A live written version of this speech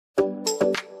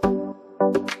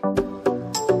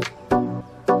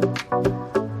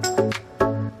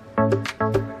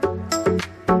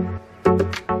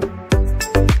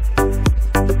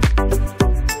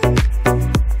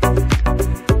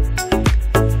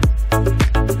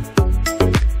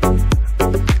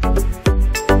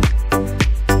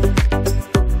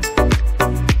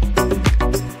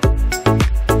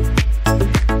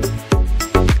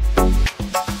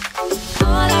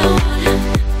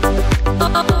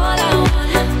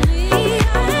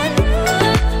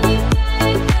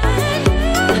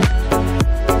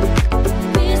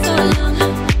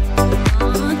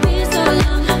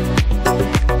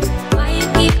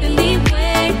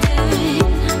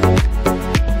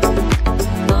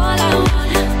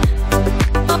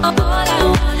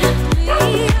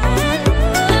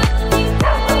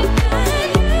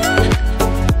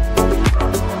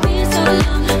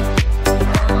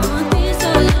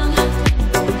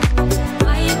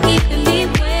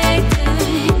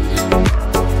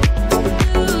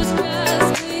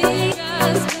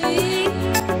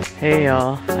Hey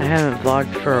y'all, I haven't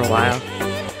vlogged for a while.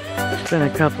 It's been a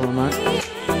couple of months.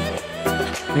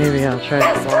 Maybe I'll try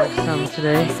to vlog some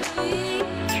today.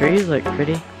 Trees look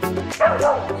pretty.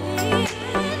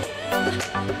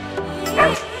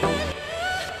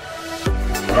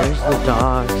 There's the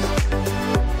dogs.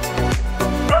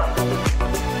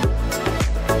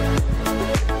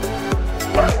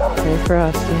 Hey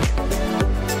Frosty,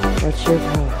 what's your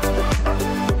problem?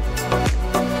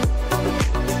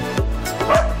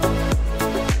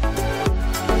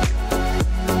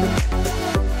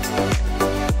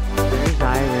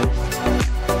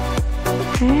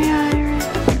 Hey Iris.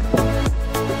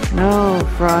 No,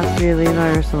 Frosty, leave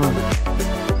Iris alone.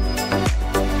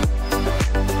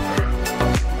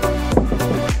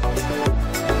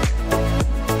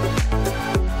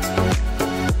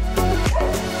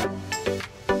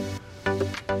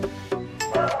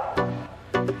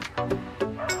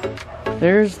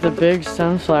 There's the big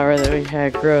sunflower that we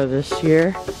had grow this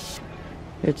year.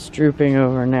 It's drooping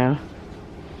over now.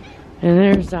 And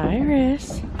there's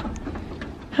Iris.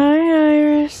 Hi,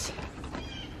 Iris.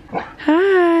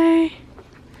 Hi.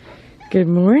 Good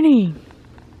morning.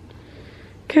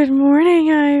 Good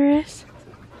morning, Iris.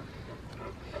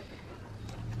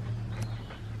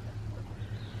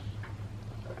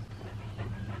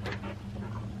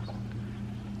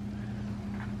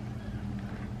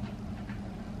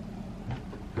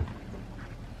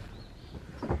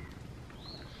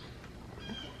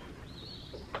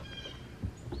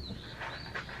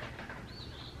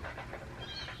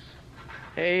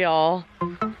 Hey y'all,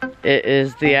 it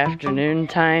is the afternoon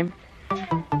time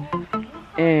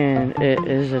and it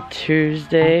is a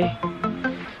Tuesday.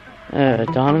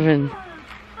 Donovan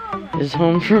is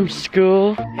home from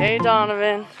school. Hey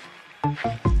Donovan.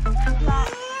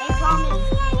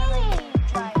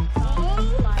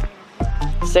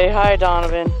 Say hi,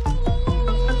 Donovan.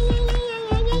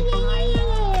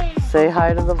 Say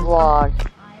hi to the vlog.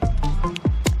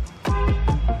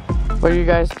 What are you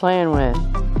guys playing with?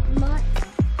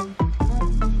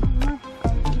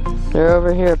 They're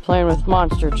over here playing with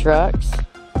monster trucks.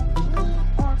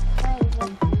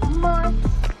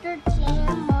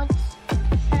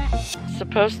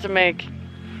 Supposed to make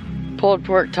pulled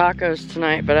pork tacos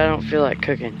tonight, but I don't feel like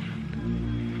cooking.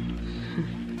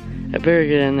 I better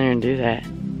get in there and do that.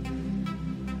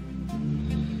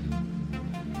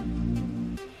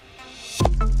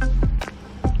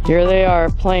 Here they are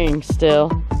playing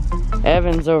still.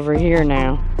 Evan's over here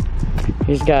now.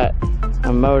 He's got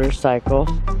a motorcycle.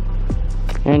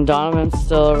 And Donovan's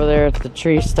still over there at the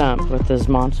tree stump with his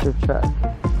monster truck.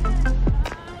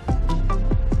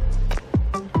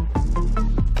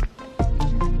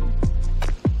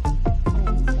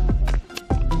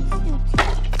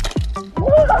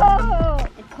 Whoa!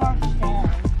 The car fell.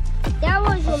 That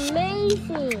was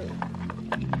amazing.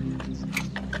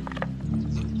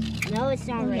 No, it's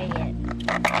not ready yet.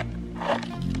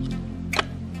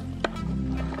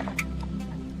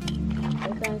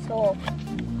 Look at this hole.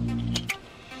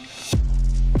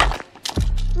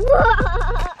 Whoa!